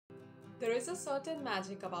There is a certain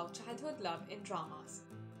magic about childhood love in dramas.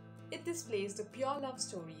 It displays the pure love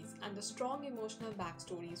stories and the strong emotional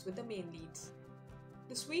backstories with the main leads.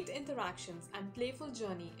 The sweet interactions and playful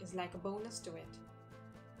journey is like a bonus to it.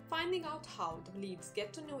 Finding out how the leads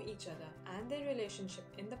get to know each other and their relationship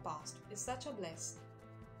in the past is such a bliss.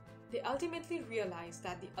 They ultimately realize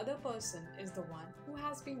that the other person is the one who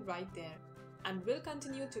has been right there and will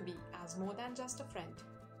continue to be as more than just a friend.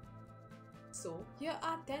 So, here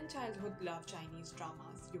are 10 childhood love Chinese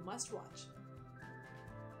dramas you must watch.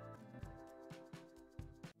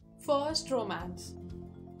 First, romance.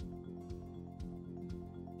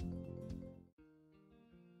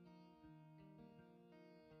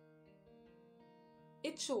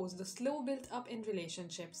 It shows the slow build-up in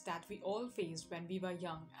relationships that we all faced when we were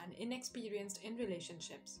young and inexperienced in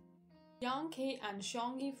relationships. Yang Ke and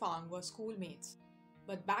Xiangyi Fang were schoolmates,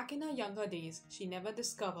 but back in her younger days, she never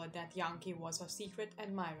discovered that Yang Ke was her secret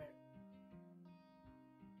admirer.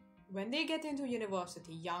 When they get into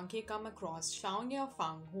university, Yang Ke come across Xiangyi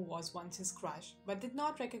Fang, who was once his crush, but did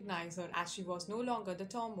not recognize her as she was no longer the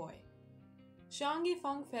tomboy. Xiangyi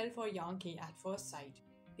Fang fell for Yang Ke at first sight.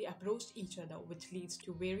 They approached each other, which leads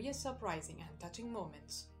to various surprising and touching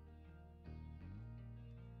moments.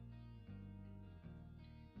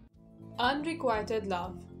 Unrequited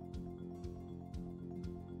Love.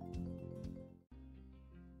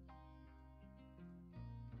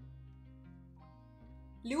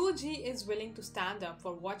 Liu Ji is willing to stand up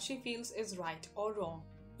for what she feels is right or wrong,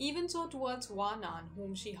 even so towards Huanan,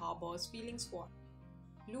 whom she harbors feelings for.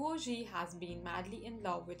 Luo Ji has been madly in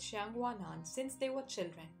love with Xiang Huanan since they were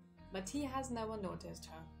children, but he has never noticed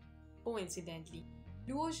her. Coincidentally,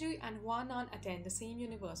 Luo Ji and Huanan attend the same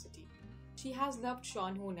university. She has loved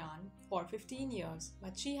Xuan Hunan for 15 years,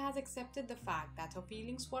 but she has accepted the fact that her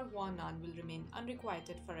feelings for Huanan will remain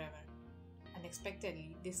unrequited forever.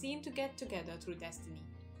 Unexpectedly, they seem to get together through destiny,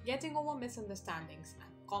 getting over misunderstandings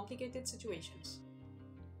and complicated situations.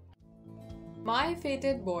 My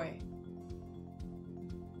Fated Boy.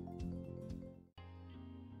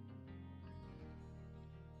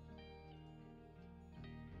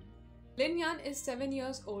 Lin Yan is 7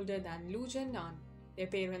 years older than Lu Zhennan. Their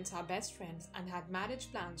parents are best friends and had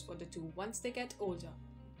marriage plans for the two once they get older.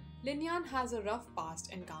 Lin Yan has a rough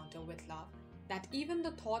past encounter with love that even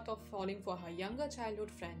the thought of falling for her younger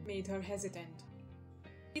childhood friend made her hesitant.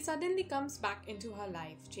 He suddenly comes back into her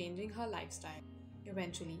life, changing her lifestyle.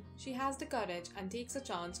 Eventually, she has the courage and takes a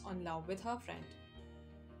chance on love with her friend.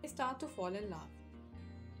 They start to fall in love.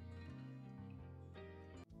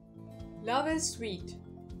 Love is Sweet.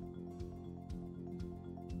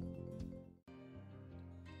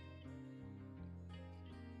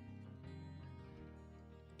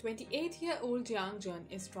 The 28-year-old Jiang Jun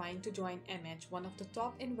is trying to join MH, one of the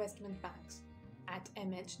top investment banks. At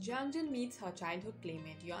MH, Jiang Jun meets her childhood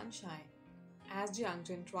playmate Yuan Shai. As Jiang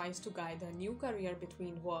Jun tries to guide her new career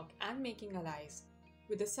between work and making allies,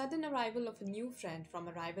 with the sudden arrival of a new friend from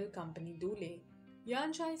a rival company, Dule,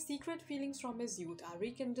 Yuan Shai's secret feelings from his youth are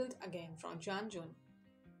rekindled again from Jiang Jun.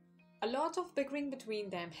 A lot of bickering between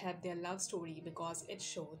them helped their love story because it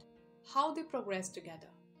showed how they progressed together.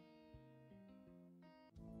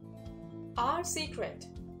 Our Secret.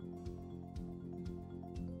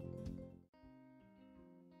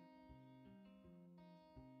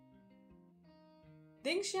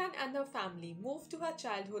 Ding Xian and her family moved to her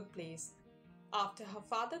childhood place after her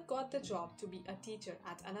father got the job to be a teacher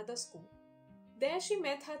at another school. There she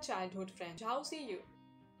met her childhood friend Zhao Ziyu.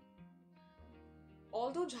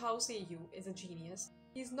 Although Zhao Ziyu is a genius,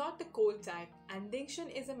 he is not the cold type and Ding Xian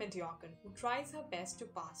is a mediocre who tries her best to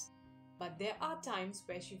pass. But there are times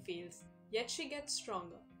where she fails, yet she gets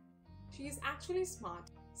stronger. She is actually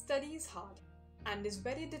smart, studies hard, and is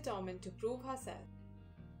very determined to prove herself.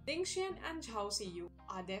 Ding Xian and Zhao Ziyu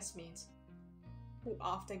are deskmates, who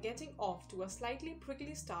after getting off to a slightly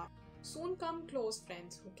prickly start, soon become close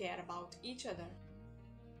friends who care about each other.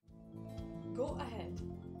 Go ahead.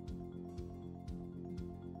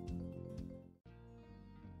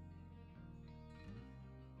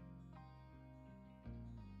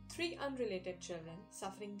 Three unrelated children,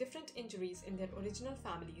 suffering different injuries in their original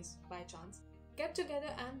families by chance, get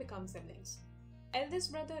together and become siblings.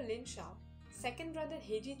 Eldest brother Lin Shao, second brother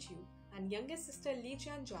Heiji Chiu, and youngest sister Li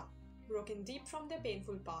Jianjia, broken deep from their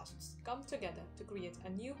painful pasts, come together to create a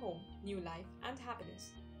new home, new life, and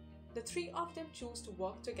happiness. The three of them choose to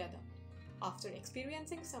work together. After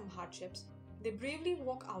experiencing some hardships, they bravely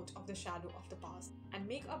walk out of the shadow of the past and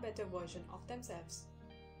make a better version of themselves.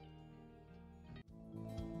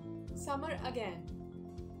 Summer Again.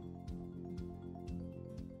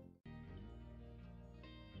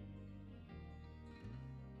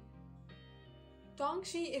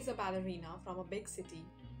 Tongxi is a ballerina from a big city,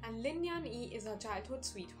 and Lin Yan-yi is her childhood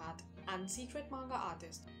sweetheart and secret manga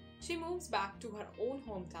artist. She moves back to her old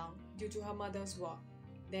hometown due to her mother's work.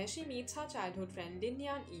 There she meets her childhood friend Lin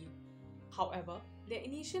Yan-yi. However, their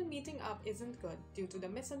initial meeting up isn't good due to the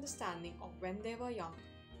misunderstanding of when they were young.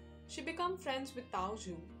 She becomes friends with Tao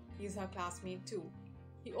Zhu. He's her classmate too.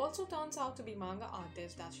 He also turns out to be manga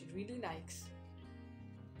artist that she really likes.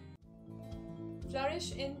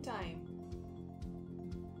 Flourish in time.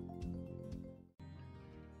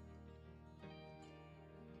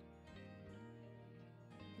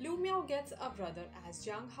 Lu Miao gets a brother as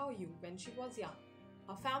Jiang Haoyu when she was young.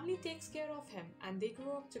 Her family takes care of him and they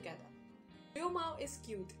grow up together. Liu Mao is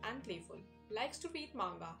cute and playful, likes to read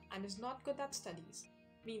manga and is not good at studies.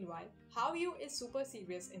 Meanwhile, Haoyu is super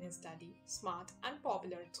serious in his study, smart and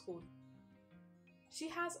popular at school. She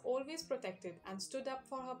has always protected and stood up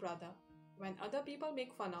for her brother when other people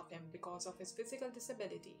make fun of him because of his physical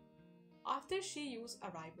disability. After Shiyu's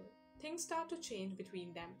arrival, things start to change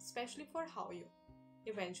between them, especially for Haoyu.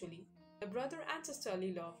 Eventually, the brother and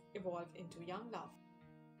sisterly love evolve into young love.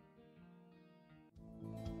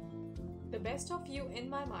 The best of you in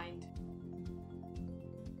my mind.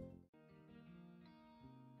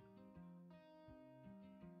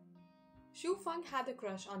 Xu Feng had a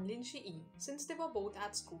crush on Lin Shiyi since they were both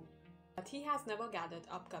at school, but he has never gathered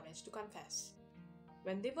up courage to confess.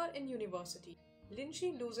 When they were in university, Lin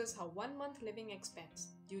Shi loses her 1-month living expense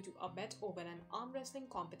due to a bet over an arm wrestling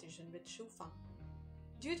competition with Xu Feng.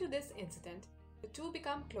 Due to this incident, the two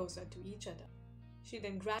become closer to each other. She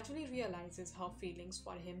then gradually realizes her feelings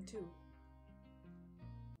for him too.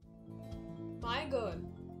 My girl.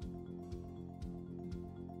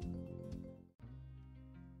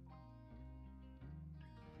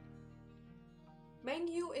 Meng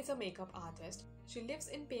Yu is a makeup artist. She lives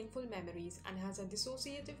in painful memories and has a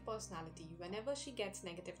dissociative personality whenever she gets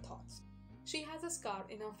negative thoughts. She has a scar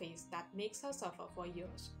in her face that makes her suffer for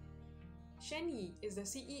years. Shen Yi is the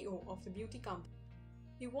CEO of the beauty company.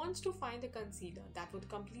 He wants to find a concealer that would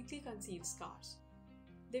completely conceal scars.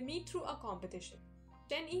 They meet through a competition.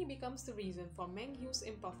 Shen Yi becomes the reason for Meng Yu's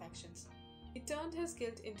imperfections. He turned his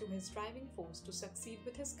guilt into his driving force to succeed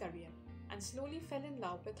with his career and slowly fell in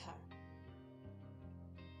love with her.